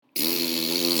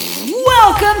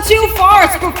Welcome to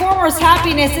PHARTS, Performers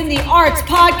Happiness in the Arts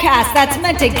podcast that's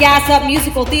meant to gas up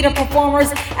musical theater performers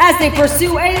as they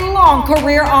pursue a long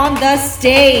career on the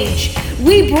stage.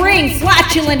 We bring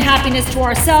flatulent happiness to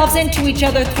ourselves and to each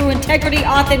other through integrity,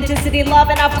 authenticity, love,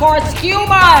 and of course,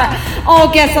 humor. All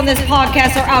guests on this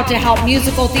podcast are out to help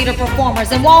musical theater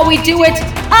performers, and while we do it,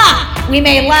 we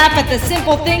may laugh at the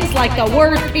simple things like the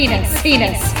word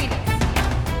penis.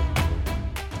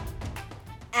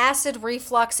 Acid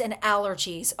reflux and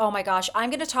allergies. Oh my gosh, I'm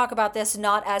going to talk about this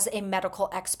not as a medical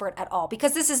expert at all,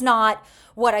 because this is not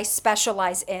what I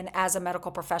specialize in as a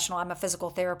medical professional. I'm a physical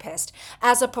therapist.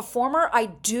 As a performer, I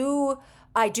do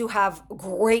have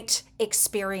great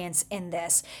experience in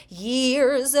this.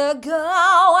 Years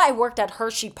ago, I worked at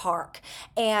Hershey Park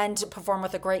and performed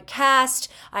with a great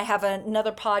cast. I have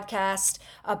another podcast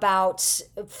about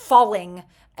falling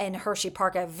in Hershey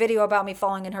Park. I have a video about me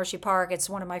falling in Hershey Park. It's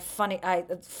one of my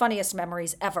funniest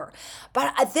memories ever.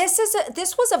 But this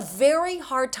was a very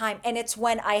hard time, and it's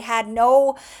when I had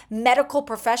no medical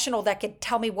professional that could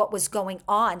tell me what was going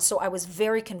on. So I was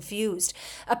very confused.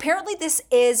 Apparently, this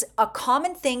is a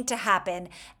common thing to happen,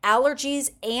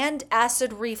 allergies and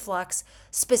acid reflux,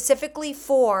 specifically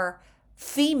for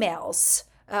females.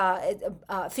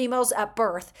 Females at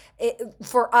birth,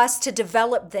 for us to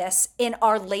develop this in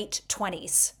our late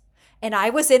 20s. And I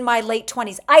was in my late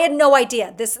 20s. I had no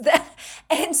idea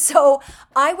and so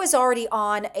I was already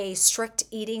on a strict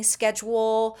eating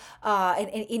schedule, an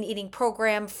eating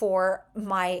program for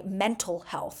my mental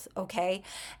health. Okay.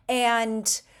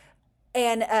 And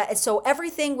so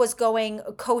everything was going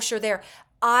kosher there.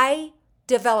 I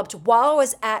developed, while I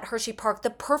was at Hershey Park, the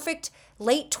perfect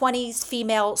late 20s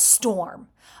female storm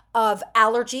of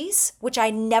allergies, which I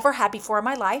never had before in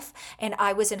my life. And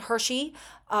I was in Hershey,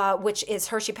 which is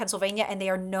Hershey, Pennsylvania, and they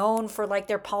are known for like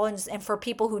their pollens and for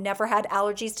people who never had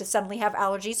allergies to suddenly have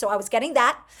allergies. So I was getting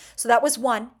that. So that was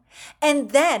one.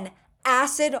 And then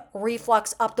acid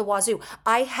reflux up the wazoo.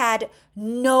 I had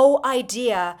no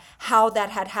idea how that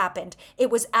had happened.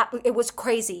 It was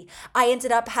crazy. I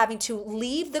ended up having to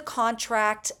leave the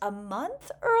contract a month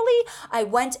early. I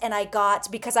went and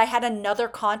because I had another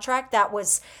contract that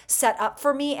was set up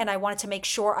for me and I wanted to make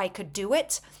sure I could do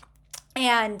it.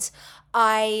 And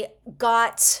I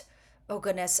got... Oh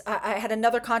goodness, I had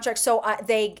another contract. So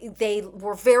they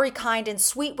were very kind and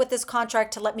sweet with this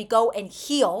contract to let me go and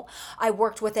heal. I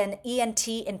worked with an ENT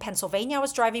in Pennsylvania. I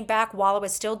was driving back while I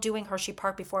was still doing Hershey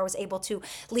Park before I was able to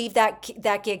leave that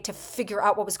gig to figure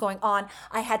out what was going on.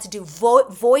 I had to do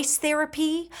voice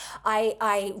therapy.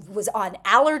 I was on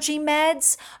allergy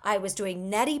meds. I was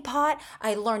doing neti pot.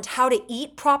 I learned how to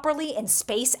eat properly and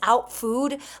space out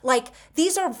food. Like,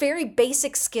 these are very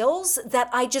basic skills that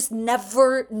I just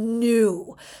never knew.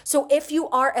 So if you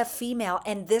are a female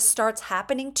and this starts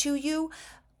happening to you,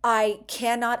 I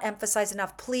cannot emphasize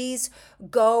enough. Please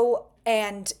go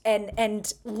and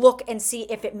look and see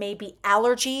if it may be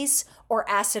allergies or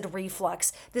acid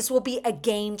reflux. This will be a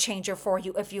game changer for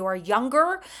you. If you are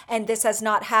younger and this has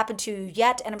not happened to you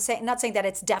yet, and I'm not saying that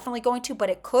it's definitely going to,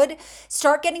 but it could,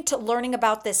 start getting to learning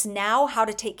about this now, how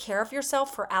to take care of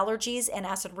yourself for allergies and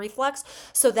acid reflux,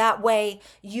 so that way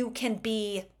you can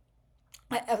be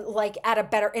like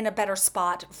in a better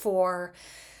spot for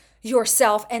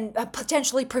yourself and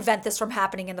potentially prevent this from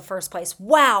happening in the first place.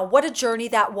 Wow, what a journey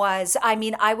that was. I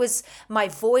mean, my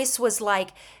voice was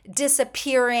like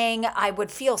disappearing. I would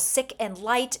feel sick and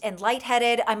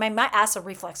lightheaded. I mean, my acid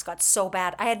reflux got so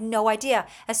bad. I had no idea.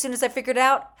 As soon as I figured it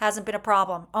out, hasn't been a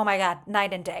problem. Oh my God,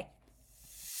 night and day.